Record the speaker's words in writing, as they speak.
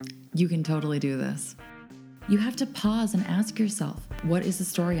You can totally do this. You have to pause and ask yourself, what is the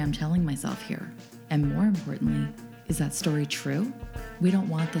story I'm telling myself here? And more importantly, is that story true? We don't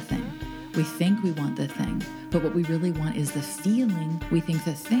want the thing. We think we want the thing, but what we really want is the feeling we think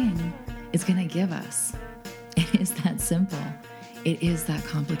the thing is going to give us. It is that simple. It is that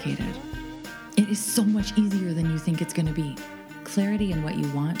complicated. It is so much easier than you think it's going to be. Clarity in what you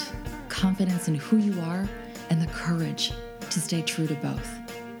want, confidence in who you are, and the courage to stay true to both.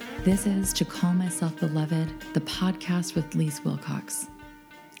 This is To Call Myself Beloved, the podcast with Lise Wilcox.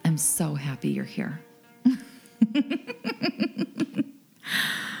 I'm so happy you're here.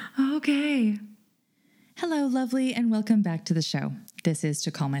 Okay. Hello, lovely, and welcome back to the show. This is To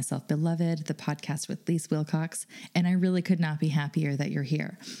Call Myself Beloved, the podcast with Lise Wilcox, and I really could not be happier that you're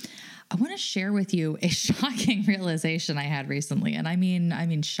here. I want to share with you a shocking realization I had recently, and I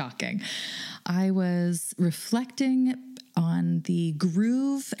mean shocking. I was reflecting on the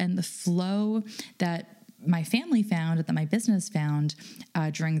groove and the flow that my family found, that my business found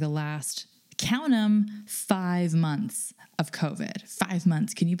during the last, count them, 5 months of COVID. 5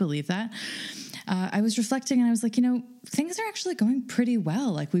 months. Can you believe that? I was reflecting and I was like, things are actually going pretty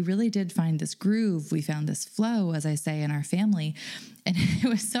well. Like, we really did find this groove. We found this flow, as I say, in our family. And it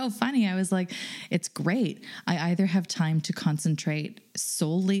was so funny. I was like, it's great. I either have time to concentrate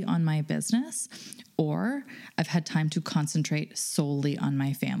solely on my business, or I've had time to concentrate solely on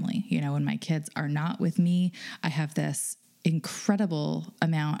my family. When my kids are not with me, I have this incredible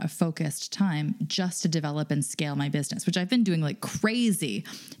amount of focused time just to develop and scale my business, which I've been doing like crazy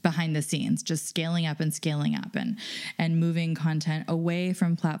behind the scenes, just scaling up and moving content away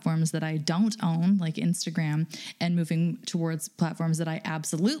from platforms that I don't own, like Instagram, and moving towards platforms that I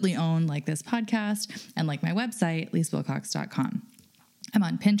absolutely own, like this podcast and like my website, lisewilcox.com. I'm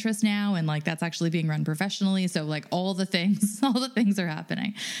on Pinterest now, and that's actually being run professionally. So all the things are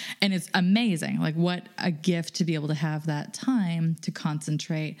happening, and it's amazing. What a gift to be able to have that time to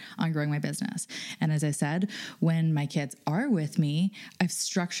concentrate on growing my business. And as I said, when my kids are with me, I've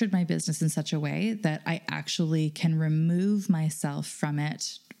structured my business in such a way that I actually can remove myself from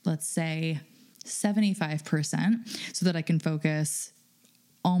it, let's say 75%, so that I can focus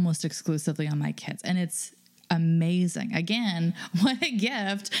almost exclusively on my kids. And it's amazing. Again, what a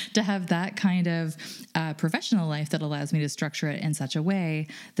gift to have that kind of professional life that allows me to structure it in such a way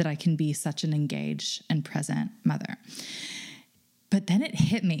that I can be such an engaged and present mother. But then it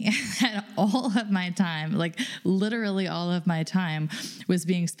hit me that all of my time, literally all of my time, was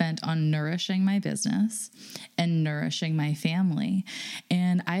being spent on nourishing my business and nourishing my family.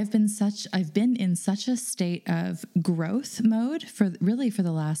 And I've been in such a state of growth mode for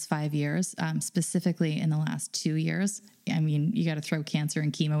the last 5 years, specifically in the last 2 years. I mean, you got to throw cancer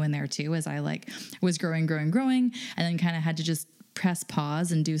and chemo in there too, as I was growing, and then kind of had to just press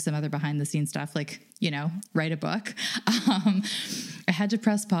pause and do some other behind the scenes stuff, write a book. I had to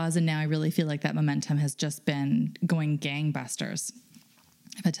press pause, and now I really feel like that momentum has just been going gangbusters.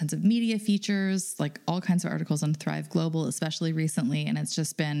 I've had tons of media features, all kinds of articles on Thrive Global, especially recently. And it's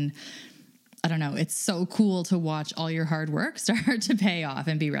just been, I don't know, it's so cool to watch all your hard work start to pay off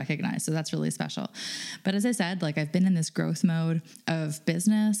and be recognized. So that's really special. But as I said, I've been in this growth mode of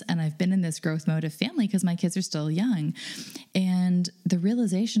business, and I've been in this growth mode of family because my kids are still young. And the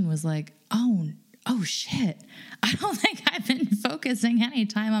realization was oh shit, I don't think I've been focusing any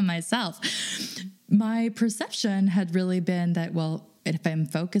time on myself. My perception had really been that, well, if I'm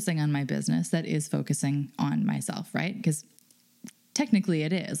focusing on my business, that is focusing on myself, right? Because technically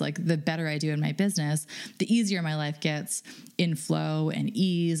it is. The better I do in my business, the easier my life gets in flow and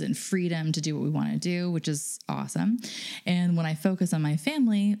ease and freedom to do what we want to do, which is awesome. And when I focus on my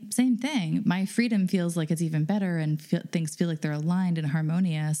family, same thing. My freedom feels like it's even better, and things feel like they're aligned and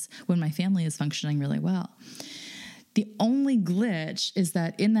harmonious when my family is functioning really well. The only glitch is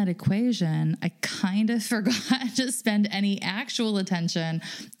that in that equation, I kind of forgot to spend any actual attention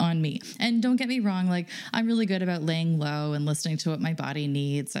on me. And don't get me wrong, I'm really good about laying low and listening to what my body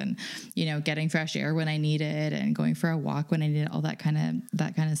needs, and, getting fresh air when I need it, and going for a walk when I need it, all that kind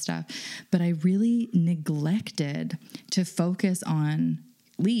of stuff. But I really neglected to focus on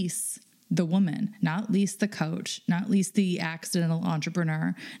Lise, the woman, not least the coach, not least the accidental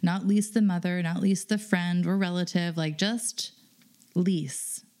entrepreneur, not least the mother, not least the friend or relative, just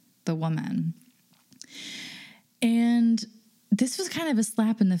Lise, the woman. And this was kind of a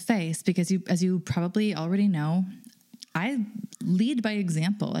slap in the face because as you probably already know, I lead by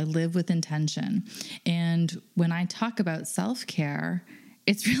example. I live with intention. And when I talk about self-care,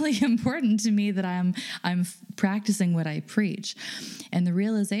 it's really important to me that I'm practicing what I preach. And the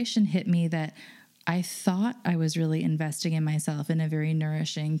realization hit me that I thought I was really investing in myself in a very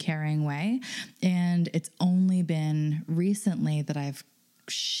nourishing, caring way. And it's only been recently that I've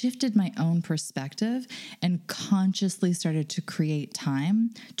shifted my own perspective and consciously started to create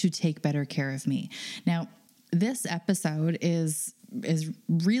time to take better care of me. Now, this episode is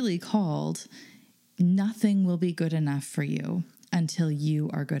really called Nothing Will Be Good Enough for You Until You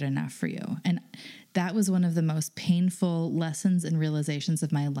Are Good Enough for You. And that was one of the most painful lessons and realizations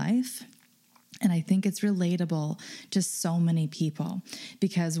of my life. And I think it's relatable to so many people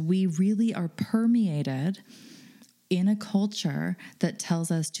because we really are permeated in a culture that tells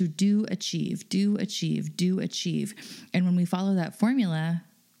us to do, achieve. And when we follow that formula,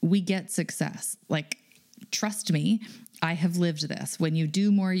 we get success. Like, trust me, I have lived this. When you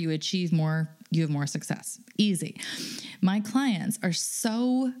do more, you achieve more, you have more success. Easy. My clients are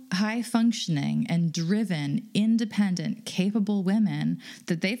so high functioning and driven, independent, capable women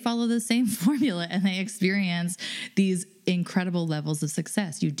that they follow the same formula and they experience these incredible levels of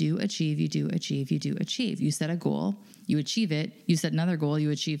success. You do achieve. You set a goal, you achieve it. You set another goal,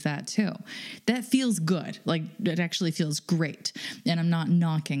 you achieve that too. That feels good. Like, it actually feels great. And I'm not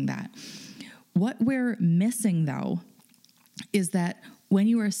knocking that. What we're missing though is that when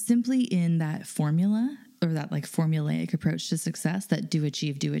you are simply in that formula or that like formulaic approach to success, that do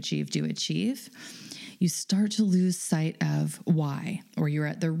achieve, you start to lose sight of why, or you're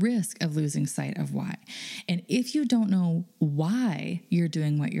at the risk of losing sight of why. And if you don't know why you're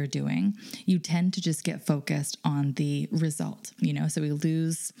doing what you're doing, you tend to just get focused on the result, so we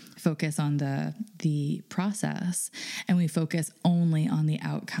lose focus on the process and we focus only on the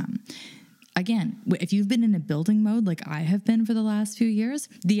outcome. Again, if you've been in a building mode like I have been for the last few years,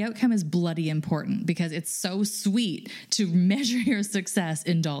 the outcome is bloody important because it's so sweet to measure your success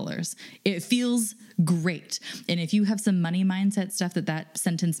in dollars. It feels great. And if you have some money mindset stuff that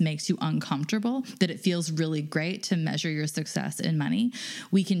sentence makes you uncomfortable, that it feels really great to measure your success in money,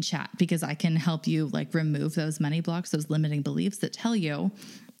 we can chat because I can help you like remove those money blocks, those limiting beliefs that tell you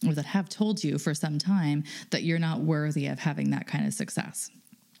or that have told you for some time that you're not worthy of having that kind of success.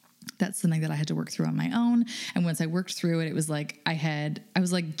 That's something that I had to work through on my own. And once I worked through it, it was like I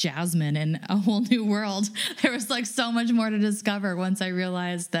was like Jasmine in a whole new world. There was like so much more to discover once I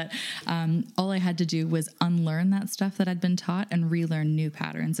realized that all I had to do was unlearn that stuff that I'd been taught and relearn new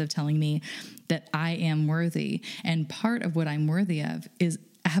patterns of telling me that I am worthy. And part of what I'm worthy of is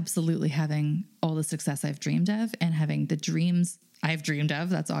absolutely having all the success I've dreamed of and having the dreams I've dreamed of.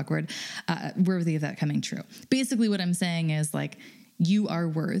 That's awkward. Worthy of that coming true. Basically, what I'm saying is like, you are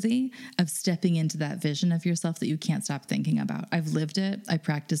worthy of stepping into that vision of yourself that you can't stop thinking about. I've lived it. I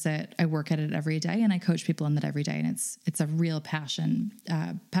practice it. I work at it every day, and I coach people on that every day. And it's a real passion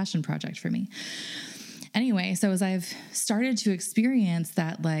project for me. Anyway, so as I've started to experience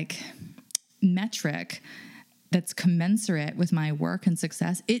that like metric that's commensurate with my work and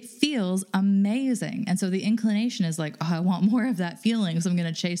success, it feels amazing. And so the inclination is like, oh, I want more of that feeling. So I'm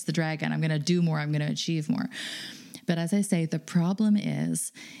going to chase the dragon. I'm going to do more. I'm going to achieve more. But as I say, the problem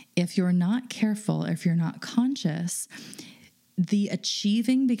is if you're not careful, if you're not conscious, the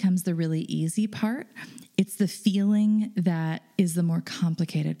achieving becomes the really easy part. It's the feeling that is the more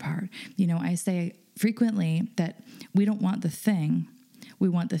complicated part. I say frequently that we don't want the thing. We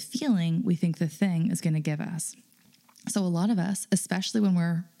want the feeling we think the thing is going to give us. So a lot of us, especially when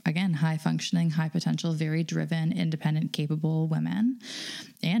we're, again, high functioning, high potential, very driven, independent, capable women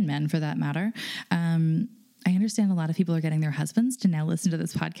and men for that matter, I understand a lot of people are getting their husbands to now listen to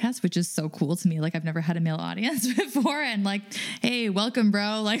this podcast, which is so cool to me. Like, I've never had a male audience before and like, hey, welcome,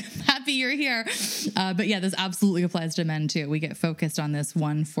 bro. Like, happy you're here. But yeah, this absolutely applies to men too. We get focused on this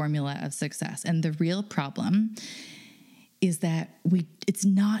one formula of success. And the real problem is that it's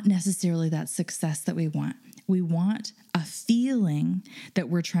not necessarily that success that we want. We want a feeling that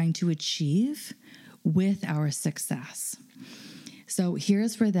we're trying to achieve with our success. So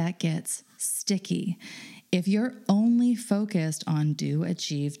here's where that gets sticky. If you're only focused on do,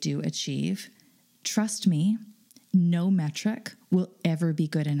 achieve, trust me, no metric will ever be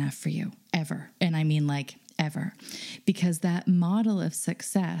good enough for you, ever. And I mean like ever, because that model of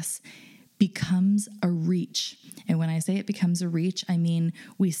success becomes a reach. And when I say it becomes a reach, I mean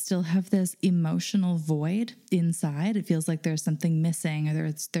we still have this emotional void inside. It feels like there's something missing, or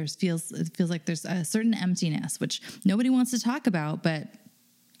it feels like there's a certain emptiness, which nobody wants to talk about, but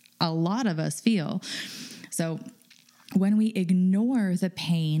a lot of us feel. So when we ignore the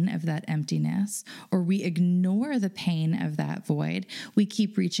pain of that emptiness, or we ignore the pain of that void, we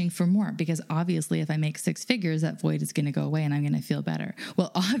keep reaching for more, because obviously if I make 6 figures, that void is going to go away and I'm going to feel better.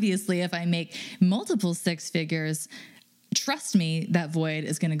 Well, obviously if I make multiple 6 figures, trust me, that void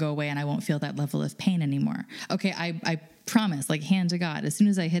is going to go away and I won't feel that level of pain anymore. Okay, I promise, like hand to God, as soon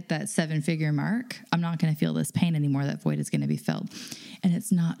as I hit that 7-figure mark, I'm not going to feel this pain anymore. That void is going to be filled. And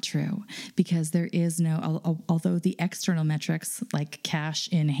it's not true, because there is no, although the external metrics like cash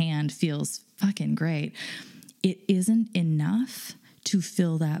in hand feels fucking great, it isn't enough to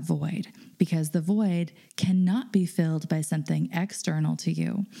fill that void, because the void cannot be filled by something external to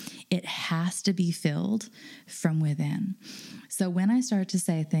you. It has to be filled from within. So when I start to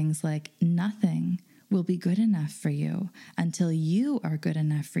say things like nothing will be good enough for you until you are good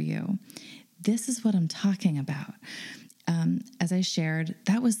enough for you, this is what I'm talking about. As I shared,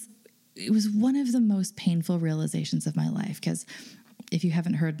 it was one of the most painful realizations of my life, because if you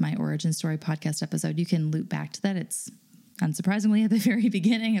haven't heard my origin story podcast episode, you can loop back to that. It's unsurprisingly at the very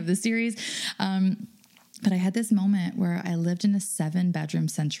beginning of the series. But I had this moment where I lived in a 7-bedroom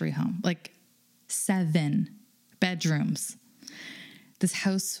century home, like 7 bedrooms. This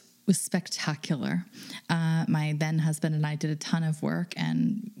house was spectacular. My then husband and I did a ton of work,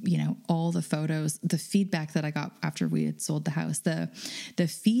 and, all the photos, the feedback that I got after we had sold the house, the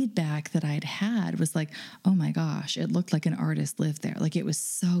feedback that I'd had was like, oh my gosh, it looked like an artist lived there. Like, it was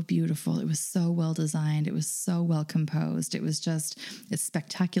so beautiful. It was so well designed. It was so well composed. It was just, it's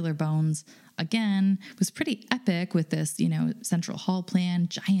spectacular bones. Again, it was pretty epic with this, central hall plan,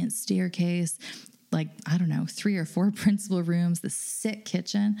 giant staircase, like, I don't know, 3 or 4 principal rooms, the sick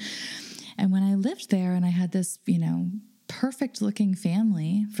kitchen. And when I lived there and I had this, perfect looking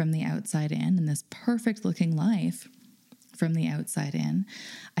family from the outside in, and this perfect looking life from the outside in,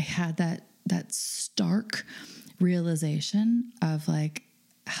 I had that stark realization of like,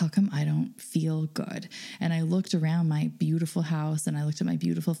 how come I don't feel good? And I looked around my beautiful house and I looked at my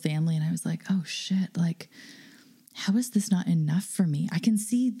beautiful family and I was like, oh shit, like, how is this not enough for me? I can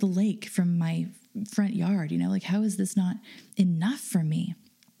see the lake from my front yard, like, how is this not enough for me?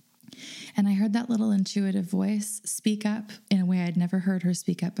 And I heard that little intuitive voice speak up in a way I'd never heard her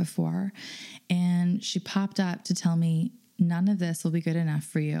speak up before. And she popped up to tell me, none of this will be good enough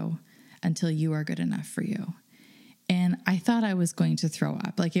for you until you are good enough for you. And I thought I was going to throw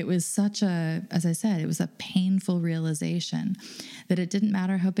up. Like, it was as I said, it was a painful realization that it didn't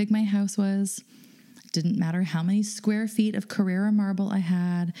matter how big my house was. Didn't matter how many square feet of Carrara marble I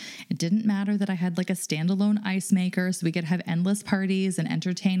had. It didn't matter that I had like a standalone ice maker so we could have endless parties and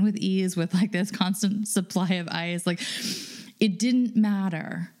entertain with ease with like this constant supply of ice. Like, it didn't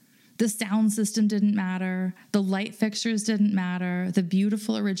matter. The sound system didn't matter. The light fixtures didn't matter. The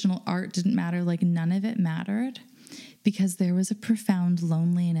beautiful original art didn't matter. Like, none of it mattered, because there was a profound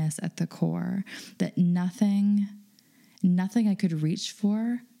loneliness at the core that nothing I could reach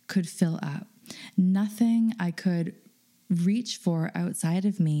for could fill up. Nothing I could reach for outside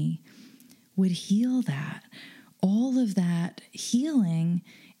of me would heal that. All of that healing,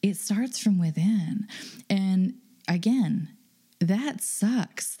 it starts from within. And again, that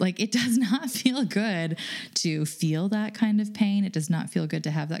sucks. Like, it does not feel good to feel that kind of pain. It does not feel good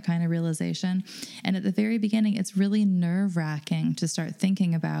to have that kind of realization. And at the very beginning, it's really nerve-wracking to start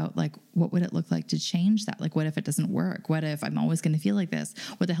thinking about, like, what would it look like to change that? Like, what if it doesn't work? What if I'm always going to feel like this?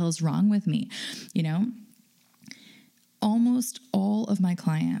 What the hell is wrong with me? Almost all of my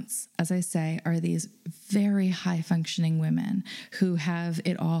clients, as I say, are these very high functioning women who have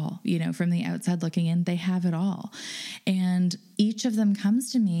it all, from the outside looking in, they have it all. And each of them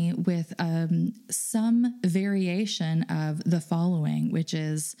comes to me with some variation of the following, which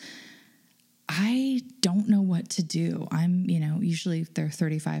is, I don't know what to do. I'm, usually they're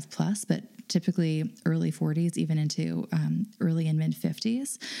 35 plus, but typically early 40s, even into early and mid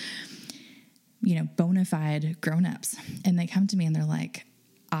 50s. Bona fide grownups. And they come to me and they're like,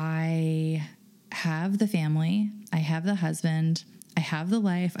 I have the family, I have the husband, I have the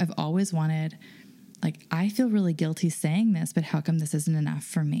life I've always wanted. Like, I feel really guilty saying this, but how come this isn't enough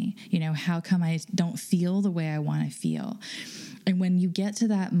for me? How come I don't feel the way I want to feel? And when you get to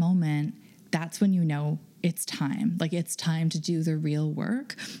that moment, that's when it's time. Like, it's time to do the real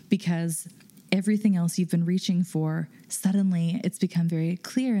work, because everything else you've been reaching for, suddenly it's become very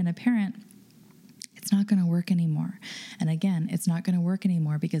clear and apparent it's not going to work anymore. And again, it's not going to work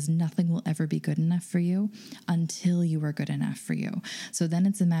anymore because nothing will ever be good enough for you until you are good enough for you. So then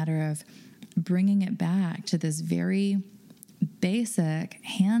it's a matter of bringing it back to this very basic,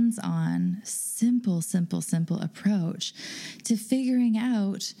 hands-on, simple approach to figuring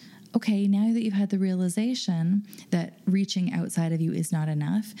out, okay, now that you've had the realization that reaching outside of you is not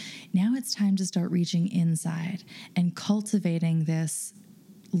enough, now it's time to start reaching inside and cultivating this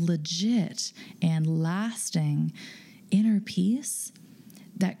legit and lasting inner peace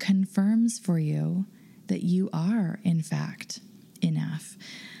that confirms for you that you are, in fact, enough.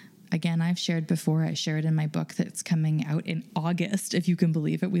 Again, I've shared before, I shared in my book that's coming out in August, if you can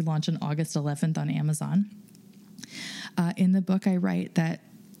believe it. We launch on August 11th on Amazon. In the book, I write that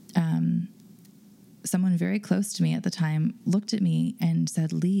someone very close to me at the time looked at me and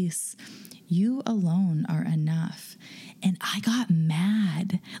said, Lise, you alone are enough. And I got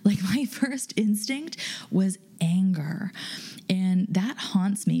mad. Like, my first instinct was anger. And that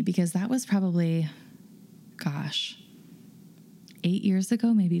haunts me because that was probably, 8 years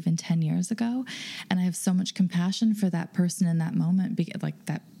ago, maybe even 10 years ago. And I have so much compassion for that person in that moment, like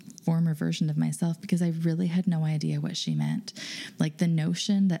that former version of myself, because I really had no idea what she meant. Like, the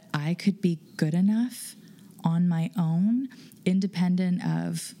notion that I could be good enough on my own, independent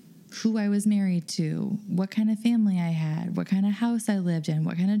of who I was married to, what kind of family I had, what kind of house I lived in,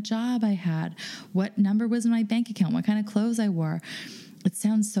 what kind of job I had, what number was in my bank account, what kind of clothes I wore. It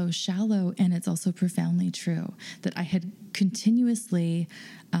sounds so shallow, and it's also profoundly true that I had continuously,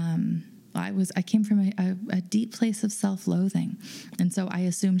 I came from a deep place of self-loathing. And so I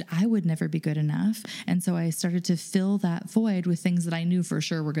assumed I would never be good enough. And so I started to fill that void with things that I knew for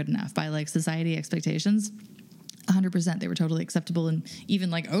sure were good enough by like society expectations. 100%. They were totally acceptable and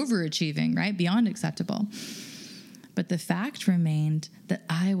even like overachieving, right? Beyond acceptable. But the fact remained that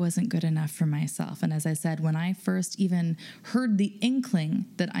I wasn't good enough for myself. And as I said, when I first even heard the inkling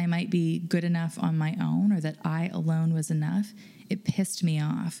that I might be good enough on my own, or that I alone was enough, it pissed me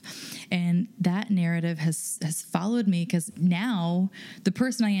off. And that narrative has followed me, because now the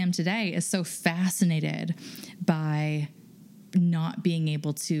person I am today is so fascinated by not being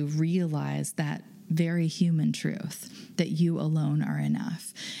able to realize that very human truth that you alone are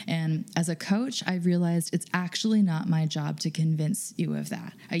enough. And as a coach, I realized it's actually not my job to convince you of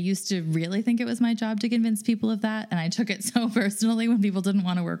that. I used to really think it was my job to convince people of that. And I took it so personally when people didn't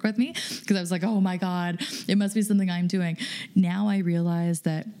want to work with me, because I was like, oh my God, it must be something I'm doing. Now I realize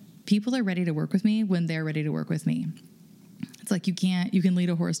that people are ready to work with me when they're ready to work with me. It's like you can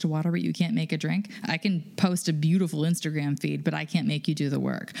lead a horse to water, but you can't make a drink. I can post a beautiful Instagram feed, but I can't make you do the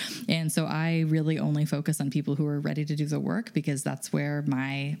work. And so I really only focus on people who are ready to do the work, because that's where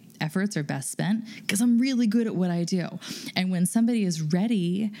my efforts are best spent, because I'm really good at what I do. And when somebody is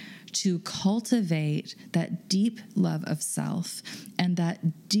ready to cultivate that deep love of self and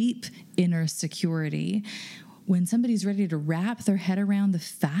that deep inner security, when somebody's ready to wrap their head around the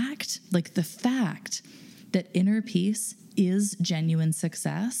fact that inner peace is genuine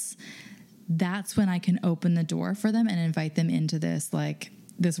success, that's when I can open the door for them and invite them into this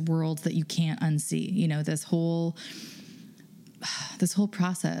world that you can't unsee. You know, this whole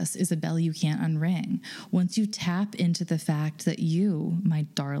process is a bell you can't unring. Once you tap into the fact that you, my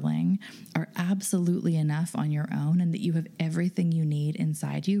darling, are absolutely enough on your own, and that you have everything you need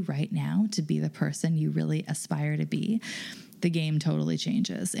inside you right now to be the person you really aspire to be, the game totally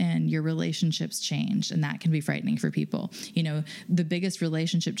changes and your relationships change. And that can be frightening for people. You know, the biggest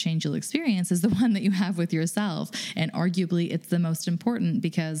relationship change you'll experience is the one that you have with yourself. And arguably it's the most important,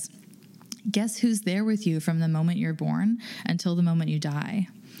 because guess who's there with you from the moment you're born until the moment you die?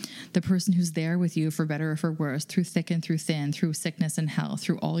 The person who's there with you for better or for worse, through thick and through thin, through sickness and health,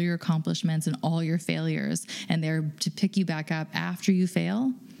 through all your accomplishments and all your failures, and they're to pick you back up after you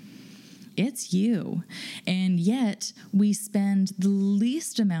fail. It's you. And yet we spend the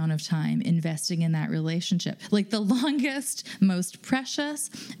least amount of time investing in that relationship. Like the longest, most precious,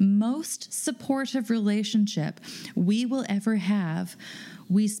 most supportive relationship we will ever have,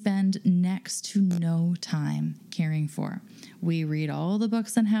 we spend next to no time caring for. We read all the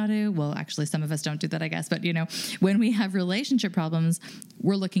books on how to, well, actually, some of us don't do that, I guess. But, you know, when we have relationship problems,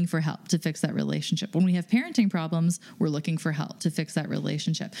 we're looking for help to fix that relationship. When we have parenting problems, we're looking for help to fix that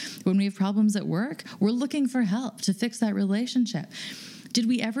relationship. When we have problems at work, we're looking for help to fix that relationship. Did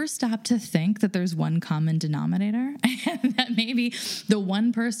we ever stop to think that there's one common denominator? And that maybe the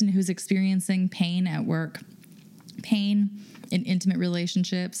one person who's experiencing pain at work, pain in intimate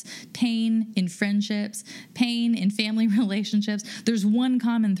relationships, pain in friendships, pain in family relationships, there's one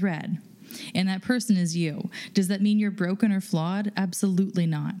common thread, and that person is you. Does that mean you're broken or flawed? Absolutely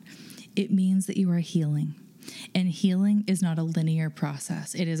not. It means that you are healing. And healing is not a linear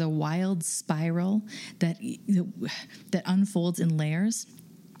process. It is a wild spiral that unfolds in layers.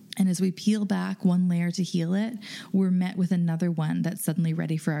 And as we peel back one layer to heal it, we're met with another one that's suddenly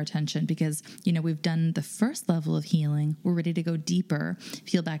ready for our attention, because, you know, we've done the first level of healing. We're ready to go deeper,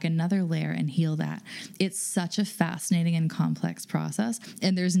 peel back another layer and heal that. It's such a fascinating and complex process.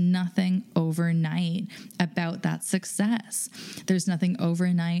 And there's nothing overnight about that success. There's nothing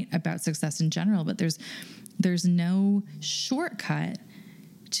overnight about success in general, but there's no shortcut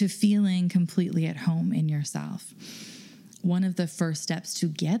to feeling completely at home in yourself. One of the first steps to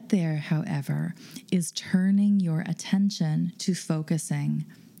get there, however, is turning your attention to focusing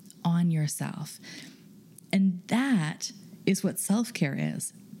on yourself. And that is what self-care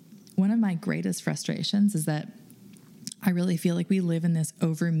is. One of my greatest frustrations is that I really feel like we live in this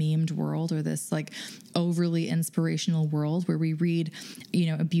over-memed world, or this like overly inspirational world where we read,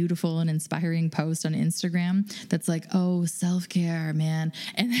 a beautiful and inspiring post on Instagram that's like, oh, self-care, man.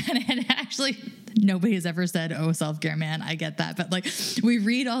 And then actually nobody has ever said, oh, self-care, man. I get that. But like we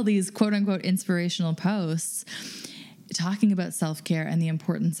read all these quote unquote inspirational posts talking about self-care and the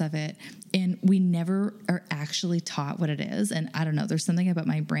importance of it, and we never are actually taught what it is. And I don't know, there's something about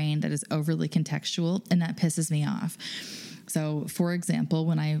my brain that is overly contextual, and that pisses me off. So for example,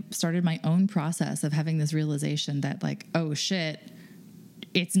 when I started my own process of having this realization that like, oh shit,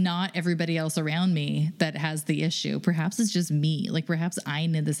 it's not everybody else around me that has the issue. Perhaps it's just me. Like perhaps I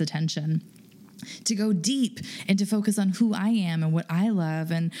need this attention to go deep and to focus on who I am and what I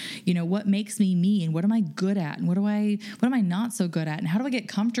love and, what makes me me and what am I good at and what am I not so good at and how do I get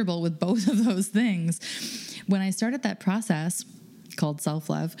comfortable with both of those things? When I started that process called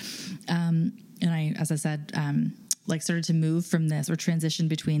self-love, and I, as I said, started to move from this or transition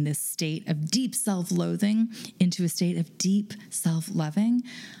between this state of deep self-loathing into a state of deep self-loving,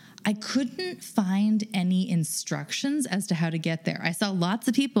 I couldn't find any instructions as to how to get there. I saw lots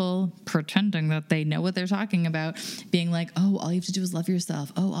of people pretending that they know what they're talking about, being like, oh, all you have to do is love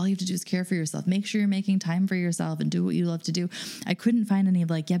yourself. Oh, all you have to do is care for yourself. Make sure you're making time for yourself and do what you love to do. I couldn't find any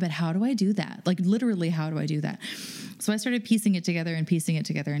like, yeah, but how do I do that? Like literally, how do I do that? So I started piecing it together and piecing it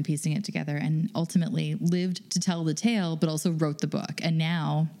together and piecing it together, and ultimately lived to tell the tale, but also wrote the book. And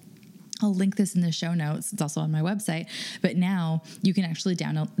now I'll link this in the show notes. It's also on my website. But now you can actually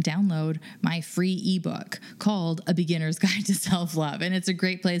download my free ebook called A Beginner's Guide to Self-Love. And it's a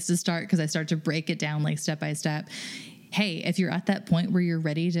great place to start because I start to break it down like step by step. Hey, if you're at that point where you're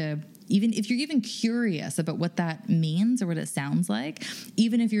ready to, even if you're even curious about what that means or what it sounds like,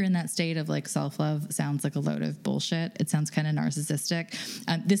 even if you're in that state of like self-love sounds like a load of bullshit, it sounds kind of narcissistic,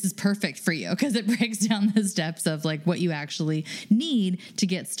 this is perfect for you because it breaks down the steps of like what you actually need to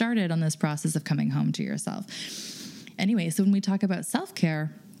get started on this process of coming home to yourself. Anyway, so when we talk about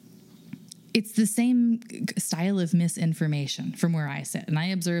self-care, it's the same style of misinformation from where I sit. And I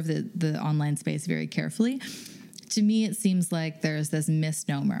observe the online space very carefully. To me, it seems like there's this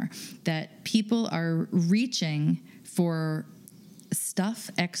misnomer that people are reaching for stuff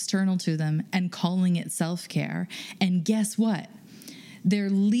external to them and calling it self-care. And guess what? They're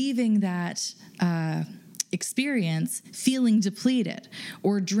leaving that experience feeling depleted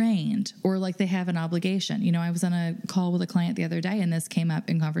or drained or like they have an obligation. I was on a call with a client the other day, and this came up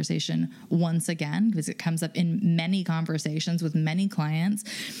in conversation once again because it comes up in many conversations with many clients.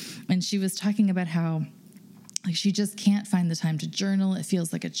 And she was talking about how like she just can't find the time to journal. It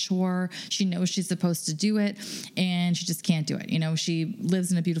feels like a chore. She knows she's supposed to do it and she just can't do it. She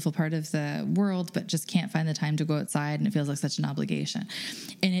lives in a beautiful part of the world, but just can't find the time to go outside, and it feels like such an obligation.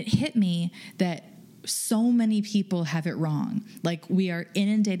 And it hit me that so many people have it wrong. Like we are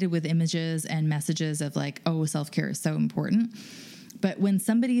inundated with images and messages of like, oh, self-care is so important. But when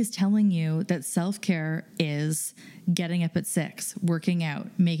somebody is telling you that self-care is getting up at 6, working out,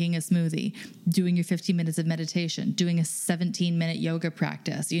 making a smoothie, doing your 15 minutes of meditation, doing a 17-minute yoga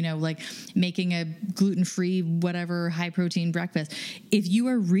practice, like making a gluten-free, whatever, high-protein breakfast, if you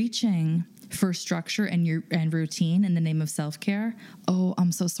are reaching for structure and routine in the name of self-care, oh,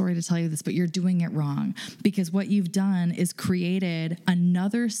 I'm so sorry to tell you this, but you're doing it wrong, because what you've done is created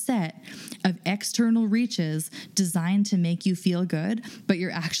another set of external reaches designed to make you feel good, but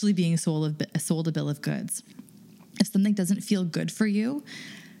you're actually being sold a bill of goods. If something doesn't feel good for you,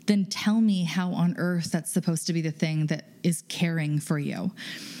 then tell me how on earth that's supposed to be the thing that is caring for you.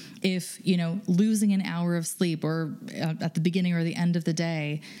 If, losing an hour of sleep or at the beginning or the end of the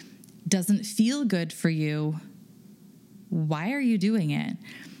day doesn't feel good for you, why are you doing it?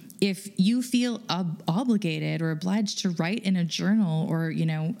 If you feel obligated or obliged to write in a journal, or,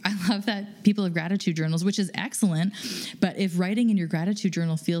 I love that people have gratitude journals, which is excellent. But if writing in your gratitude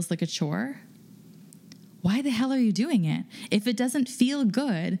journal feels like a chore, why the hell are you doing it? If it doesn't feel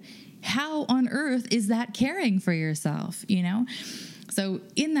good, how on earth is that caring for yourself? So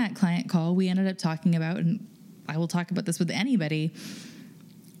in that client call, we ended up talking about, and I will talk about this with anybody,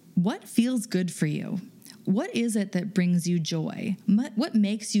 what feels good for you? What is it that brings you joy? What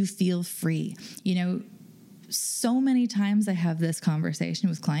makes you feel free? So many times I have this conversation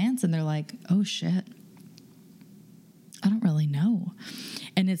with clients and they're like, oh shit, I don't really know.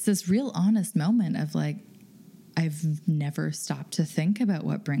 And it's this real honest moment of like, I've never stopped to think about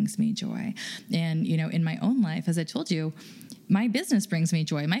what brings me joy. And, in my own life, as I told you, my business brings me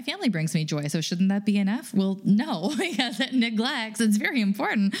joy. My family brings me joy. So shouldn't that be enough? Well, no, because it neglects, it's very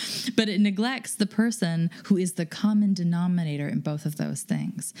important, but it neglects the person who is the common denominator in both of those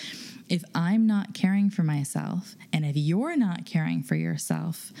things. If I'm not caring for myself, and if you're not caring for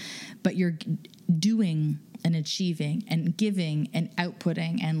yourself, but you're doing and achieving and giving and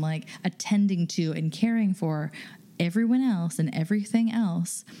outputting and attending to and caring for everyone else and everything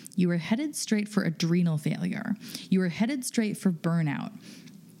else, you are headed straight for adrenal failure. You are headed straight for burnout.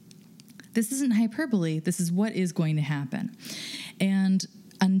 This isn't hyperbole. This is what is going to happen. And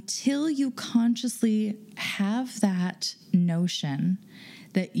until you consciously have that notion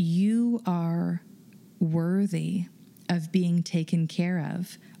that you are worthy of being taken care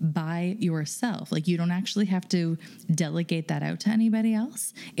of by yourself. You don't actually have to delegate that out to anybody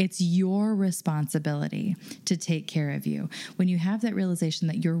else. It's your responsibility to take care of you. When you have that realization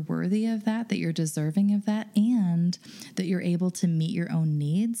that you're worthy of that you're deserving of that, and that you're able to meet your own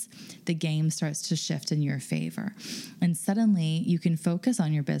needs, the game starts to shift in your favor. And suddenly you can focus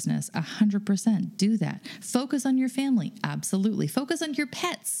on your business 100%. Do that. Focus on your family. Absolutely. Focus on your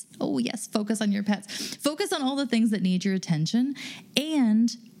pets. Oh yes, focus on your pets. Focus on all the things that need your attention,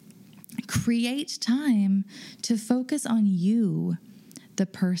 and create time to focus on you, the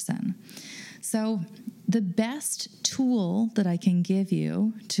person. So the best tool that I can give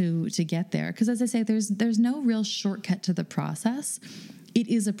you to get there, because as I say, there's no real shortcut to the process. It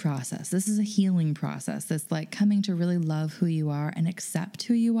is a process. This is a healing process. That's coming to really love who you are and accept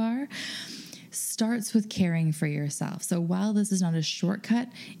who you are. Starts with caring for yourself. So while this is not a shortcut,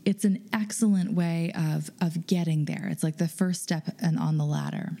 it's an excellent way of getting there. It's the first step on the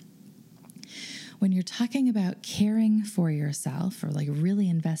ladder. When you're talking about caring for yourself, or really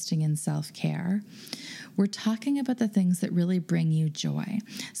investing in self-care, we're talking about the things that really bring you joy.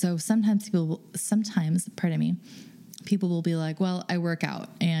 So sometimes people will be like, well, I work out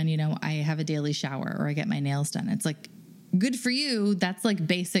and, I have a daily shower, or I get my nails done. It's good for you. That's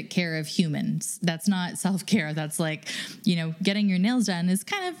basic care of humans. That's not self-care. That's getting your nails done is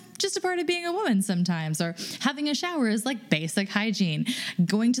kind of just a part of being a woman sometimes, or having a shower is basic hygiene.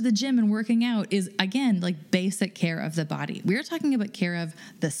 Going to the gym and working out is, again, basic care of the body. We're talking about care of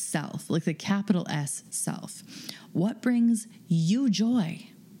the self, the capital S self. What brings you joy?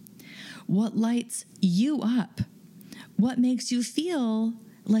 What lights you up? What makes you feel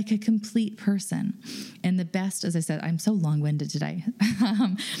like a complete person? And the best, as I said, I'm so long-winded today.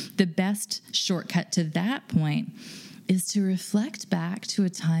 The best shortcut to that point is to reflect back to a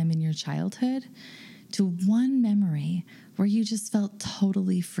time in your childhood, to one memory where you just felt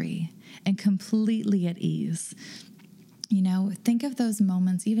totally free and completely at ease. Think of those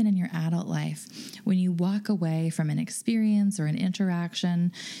moments, even in your adult life, when you walk away from an experience or an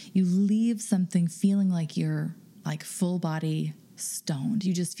interaction, you leave something feeling like you're full body stoned.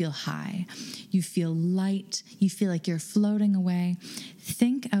 You just feel high. You feel light. You feel like you're floating away.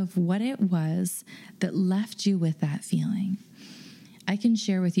 Think of what it was that left you with that feeling. I can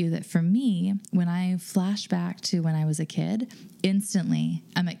share with you that for me, when I flash back to when I was a kid, instantly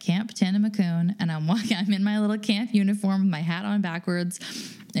I'm at Camp Tanamacoon and I'm in my little camp uniform, my hat on backwards,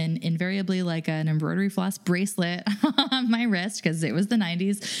 and invariably an embroidery floss bracelet on my wrist because it was the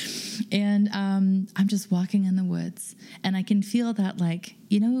 90s. And I'm just walking in the woods, and I can feel that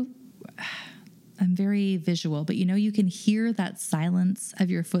I'm very visual, but you can hear that silence of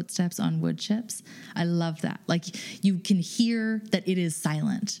your footsteps on wood chips. I love that. You can hear that it is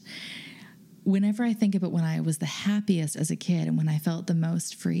silent. Whenever I think about when I was the happiest as a kid and when I felt the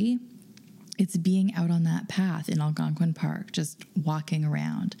most free, it's being out on that path in Algonquin Park, just walking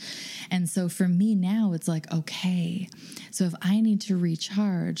around. And so for me now, it's okay, so if I need to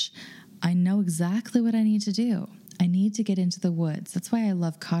recharge, I know exactly what I need to do. I need to get into the woods. That's why I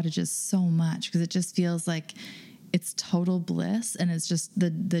love cottages so much, because it just feels like it's total bliss, and it's just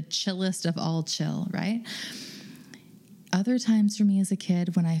the chillest of all chill, right? Other times for me as a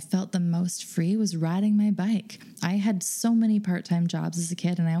kid when I felt the most free was riding my bike. I had so many part-time jobs as a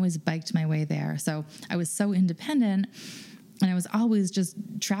kid, and I always biked my way there. So I was so independent, and I was always just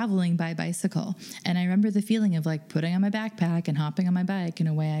traveling by bicycle. And I remember the feeling of putting on my backpack and hopping on my bike, and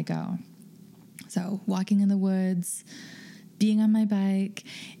away I go. So walking in the woods, being on my bike,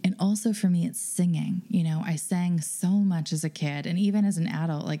 and also for me, it's singing. I sang so much as a kid, and even as an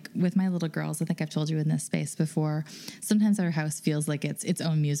adult, with my little girls. I think I've told you in this space before, sometimes our house feels like it's its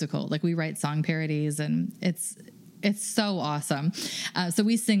own musical. We write song parodies, and it's so awesome. So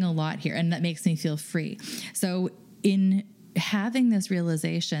we sing a lot here, and that makes me feel free. So in having this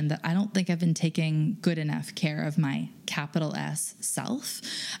realization that I don't think I've been taking good enough care of my capital S self,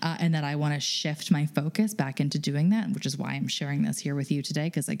 and that I want to shift my focus back into doing that, which is why I'm sharing this here with you today.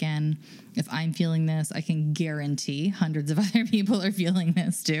 Because again, if I'm feeling this, I can guarantee hundreds of other people are feeling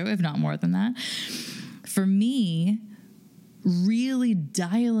this too, if not more than that. For me, really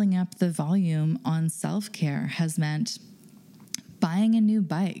dialing up the volume on self-care has meant buying a new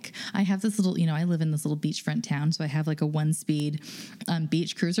bike. I have this little, I live in this little beachfront town, so I have like a 1-speed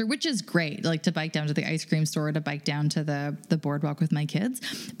beach cruiser, which is great, like to bike down to the ice cream store, to bike down to the boardwalk with my kids.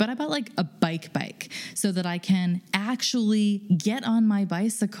 But I bought like a bike so that I can actually get on my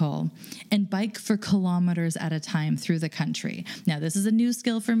bicycle and bike for kilometers at a time through the country. Now, this is a new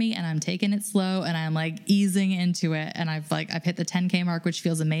skill for me, and I'm taking it slow, and I'm like easing into it. And I've hit the 10K mark, which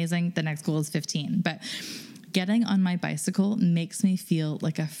feels amazing. The next goal is 15, but getting on my bicycle makes me feel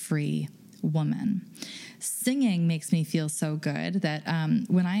like a free woman. Singing makes me feel so good that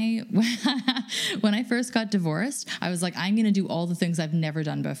when I first got divorced, I was like, I'm going to do all the things I've never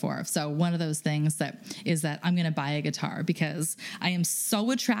done before. So one of those things is that I'm going to buy a guitar, because I am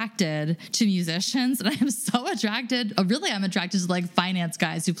so attracted to musicians, and I am so attracted, I'm attracted to like finance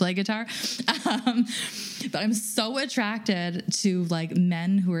guys who play guitar. But I'm so attracted to like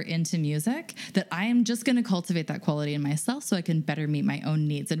men who are into music that I am just going to cultivate that quality in myself so I can better meet my own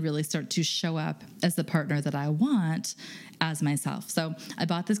needs and really start to show up as the partner that I want as myself. So I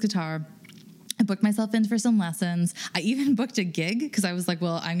bought this guitar. I booked myself in for some lessons. I even booked a gig because I was like,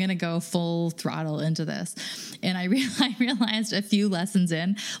 well, I'm going to go full throttle into this. And I realized a few lessons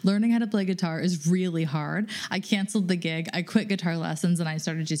in, learning how to play guitar is really hard. I canceled the gig. I quit guitar lessons, and I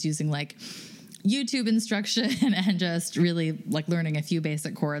started just using like YouTube instruction and just really like learning a few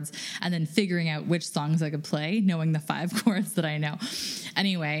basic chords and then figuring out which songs I could play, knowing the 5 chords that I know.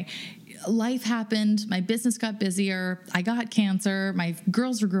 Anyway, life happened. My business got busier. I got cancer. My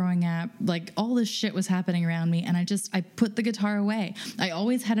girls were growing up. Like all this shit was happening around me. And I put the guitar away. I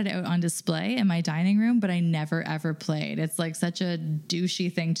always had it out on display in my dining room, but I never ever played. It's like such a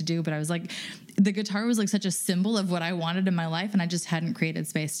douchey thing to do. But I was like, the guitar was like such a symbol of what I wanted in my life, and I just hadn't created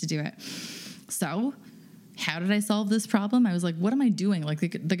space to do it. So how did I solve this problem? I was like, what am I doing? Like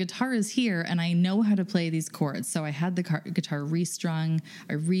the guitar is here, and I know how to play these chords. So I had the guitar restrung,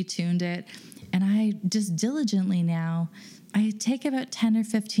 I retuned it, and I just diligently now, I take about 10 or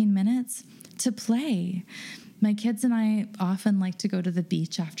 15 minutes to play. My kids and I often like to go to the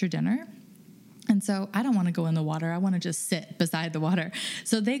beach after dinner. And so I don't want to go in the water. I want to just sit beside the water.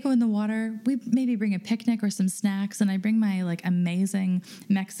 So they go in the water. We maybe bring a picnic or some snacks, and I bring my like amazing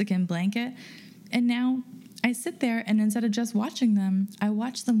Mexican blanket. And now I sit there, and instead of just watching them, I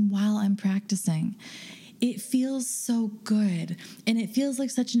watch them while I'm practicing. It feels so good. And it feels like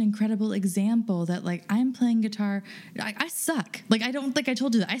such an incredible example that like I'm playing guitar. I suck. Like, I don't think I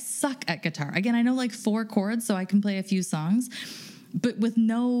told you that. I suck at guitar. Again, I know like 4 chords, so I can play a few songs, but with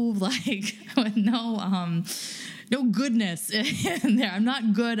no goodness in there. I'm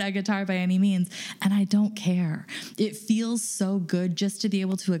not good at guitar by any means, and I don't care. It feels so good just to be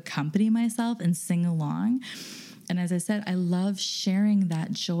able to accompany myself and sing along. And as I said, I love sharing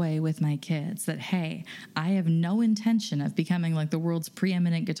that joy with my kids that, hey, I have no intention of becoming like the world's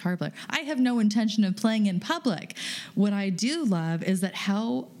preeminent guitar player. I have no intention of playing in public. What I do love is that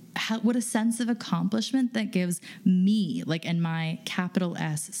what a sense of accomplishment that gives me, like in my capital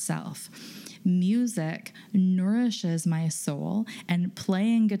S self. Music nourishes my soul, and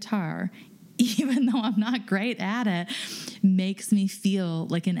playing guitar, even though I'm not great at it, makes me feel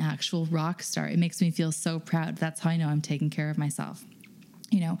like an actual rock star. It makes me feel so proud. That's how I know I'm taking care of myself.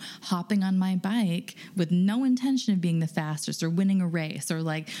 Hopping on my bike with no intention of being the fastest or winning a race or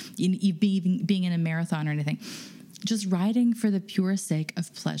like being in a marathon or anything. Just riding for the pure sake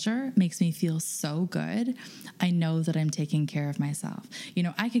of pleasure makes me feel so good. I know that I'm taking care of myself.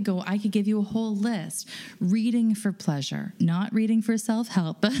 I could give you a whole list. Reading for pleasure, not reading for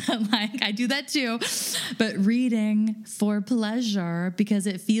self-help, but like I do that too, but reading for pleasure because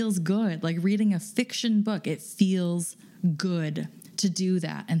it feels good. Like reading a fiction book, it feels good to do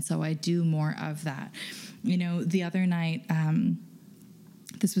that. And so I do more of that. The other night,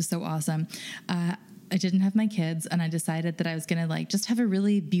 this was so awesome. I didn't have my kids, and I decided that I was going to like just have a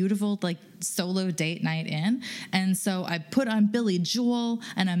really beautiful like solo date night in. And so I put on Billy Joel,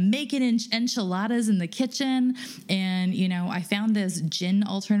 and I'm making enchiladas in the kitchen. And, I found this gin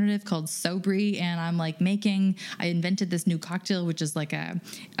alternative called Sobri, and I'm like I invented this new cocktail, which is like a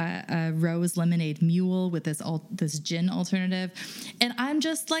rose lemonade mule with this gin alternative. And I'm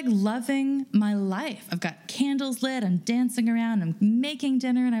just like loving my life. I've got candles lit. I'm dancing around. I'm making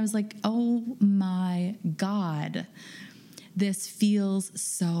dinner. And I was like, oh my God, This feels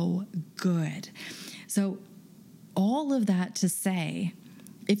so good. So all of that to say,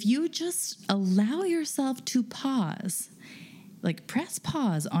 if you just allow yourself to pause, like press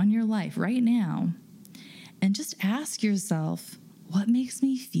pause on your life right now, and just ask yourself, what makes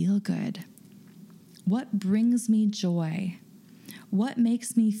me feel good? What brings me joy? What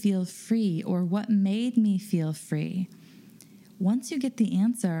makes me feel free, or what made me feel free? Once you get the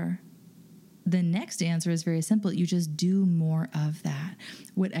answer, the next answer is very simple. You just do more of that.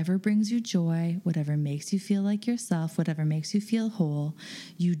 Whatever brings you joy, whatever makes you feel like yourself, whatever makes you feel whole,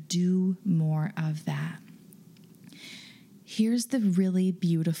 you do more of that. Here's the really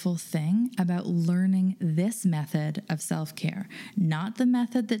beautiful thing about learning this method of self-care, not the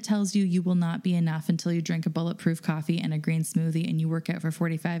method that tells you you will not be enough until you drink a bulletproof coffee and a green smoothie and you work out for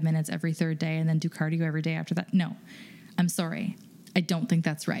 45 minutes every third day and then do cardio every day after that. No, I'm sorry. I don't think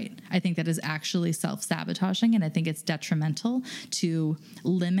that's right. I think that is actually self-sabotaging, and I think it's detrimental to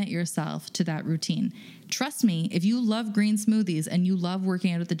limit yourself to that routine. Trust me, if you love green smoothies and you love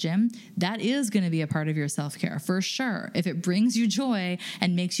working out at the gym, that is going to be a part of your self-care for sure. If it brings you joy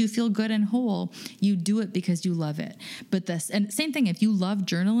and makes you feel good and whole, you do it because you love it. But and same thing, if you love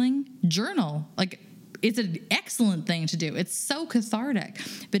journaling, journal. Like, it's an excellent thing to do. It's so cathartic.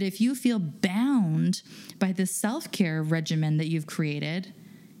 But if you feel bound by the self-care regimen that you've created,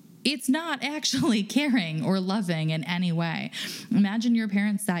 it's not actually caring or loving in any way. Imagine your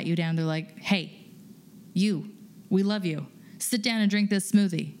parents sat you down. They're like, hey, we love you. Sit down and drink this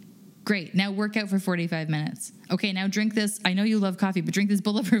smoothie. Great. Now work out for 45 minutes. Okay, now drink this. I know you love coffee, but drink this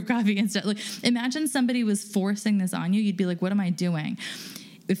bulletproof coffee instead. Like, imagine somebody was forcing this on you. You'd be like, what am I doing?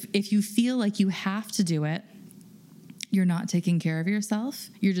 If you feel like you have to do it, you're not taking care of yourself.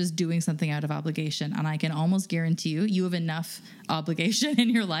 You're just doing something out of obligation. And I can almost guarantee you have enough obligation in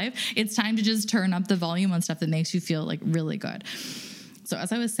your life. It's time to just turn up the volume on stuff that makes you feel like really good. So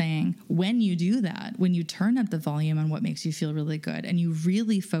as I was saying, when you do that, when you turn up the volume on what makes you feel really good and you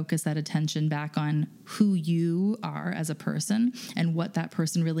really focus that attention back on who you are as a person and what that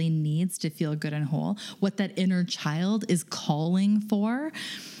person really needs to feel good and whole, what that inner child is calling for,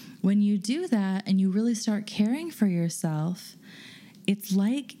 when you do that and you really start caring for yourself, it's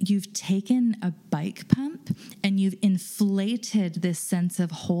like you've taken a bike pump and you've inflated this sense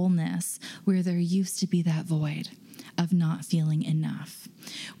of wholeness where there used to be that void of not feeling enough.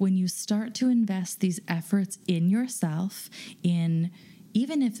 When you start to invest these efforts in yourself, even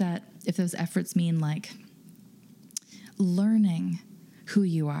if those efforts mean like learning who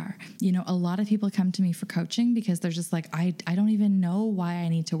you are. You know, a lot of people come to me for coaching because they're just like, I don't even know why I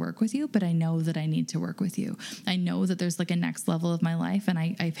need to work with you, but I know that I need to work with you. I know that there's like a next level of my life and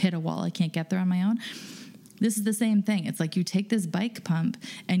I've hit a wall. I can't get there on my own. This is the same thing. It's like you take this bike pump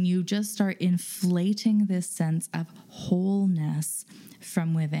and you just start inflating this sense of wholeness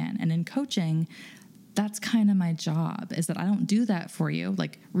from within. And in coaching, that's kind of my job, is that I don't do that for you.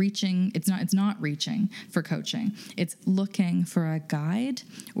 Like reaching, it's not reaching for coaching. It's looking for a guide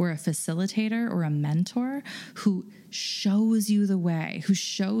or a facilitator or a mentor who shows you the way, who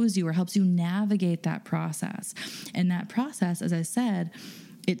shows you or helps you navigate that process. And that process, as I said,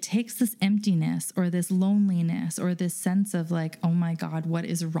 it takes this emptiness or this loneliness or this sense of like, oh my God, what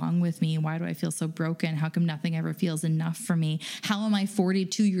is wrong with me? Why do I feel so broken? How come nothing ever feels enough for me? How am I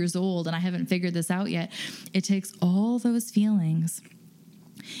 42 years old and I haven't figured this out yet? It takes all those feelings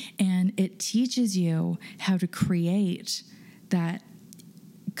and it teaches you how to create that,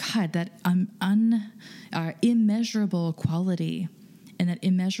 immeasurable quality and that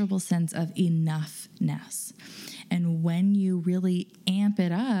immeasurable sense of enoughness. And when you really amp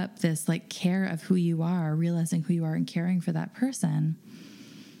it up, this like care of who you are, realizing who you are and caring for that person,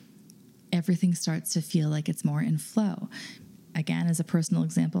 everything starts to feel like it's more in flow. Again, as a personal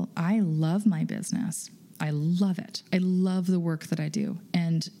example, I love my business. I love it. I love the work that I do.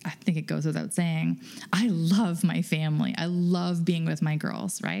 And I think it goes without saying, I love my family. I love being with my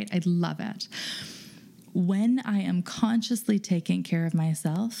girls, right? I love it. When I am consciously taking care of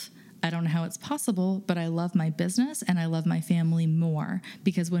myself, I don't know how it's possible, but I love my business and I love my family more,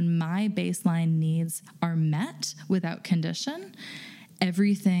 because when my baseline needs are met without condition,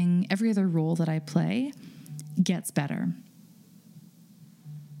 every other role that I play gets better.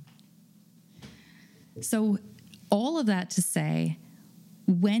 So all of that to say,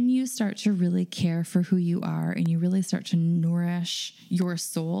 when you start to really care for who you are and you really start to nourish your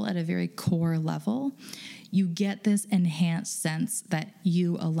soul at a very core level, you get this enhanced sense that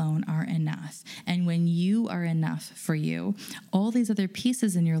you alone are enough. And when you are enough for you, all these other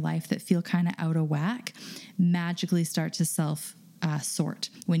pieces in your life that feel kind of out of whack magically start to sort.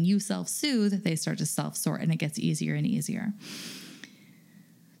 When you self-soothe, they start to self-sort, and it gets easier and easier.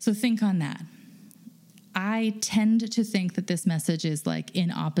 So think on that. I tend to think that this message is like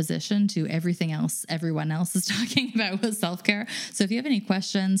in opposition to everything else everyone else is talking about with self-care. So if you have any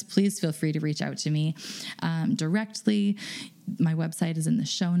questions, please feel free to reach out to me directly. My website is in the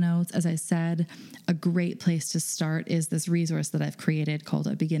show notes. As I said, a great place to start is this resource that I've created called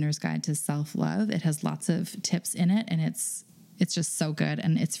A Beginner's Guide to Self-Love. It has lots of tips in it, and it's just so good,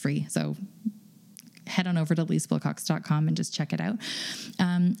 and it's free. So head on over to lisawilcox.com and just check it out.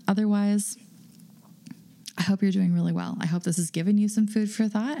 Otherwise, I hope you're doing really well. I hope this has given you some food for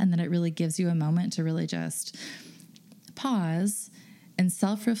thought, and that it really gives you a moment to really just pause and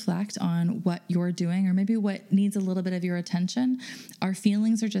self-reflect on what you're doing, or maybe what needs a little bit of your attention. Our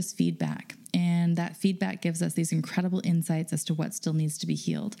feelings are just feedback, and that feedback gives us these incredible insights as to what still needs to be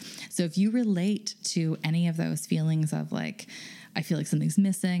healed. So if you relate to any of those feelings of like, I feel like something's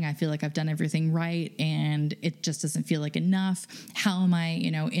missing, I feel like I've done everything right, and it just doesn't feel like enough. How am I,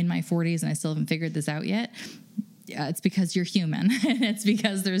 in my 40s and I still haven't figured this out yet? It's because you're human. And it's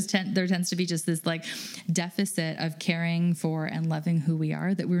because there tends to be just this like deficit of caring for and loving who we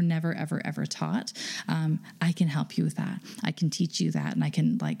are that we're never, ever, ever taught. I can help you with that. I can teach you that. And I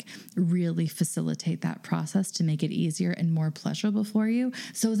can like really facilitate that process to make it easier and more pleasurable for you,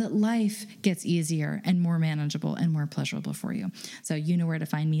 so that life gets easier and more manageable and more pleasurable for you. So you know where to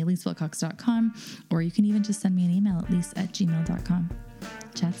find me, lisawilcox.com, or you can even just send me an email at lisa@gmail.com.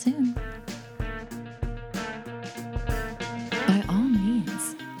 Chat soon. By all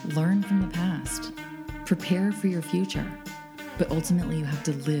means, learn from the past, prepare for your future, but ultimately you have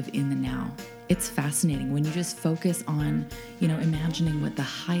to live in the now. It's fascinating when you just focus on, imagining what the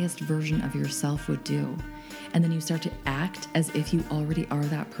highest version of yourself would do, and then you start to act as if you already are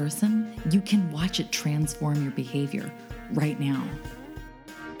that person. You can watch it transform your behavior right now.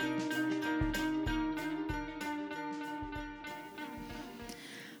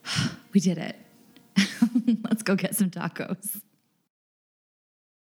 We did it. Let's go get some tacos.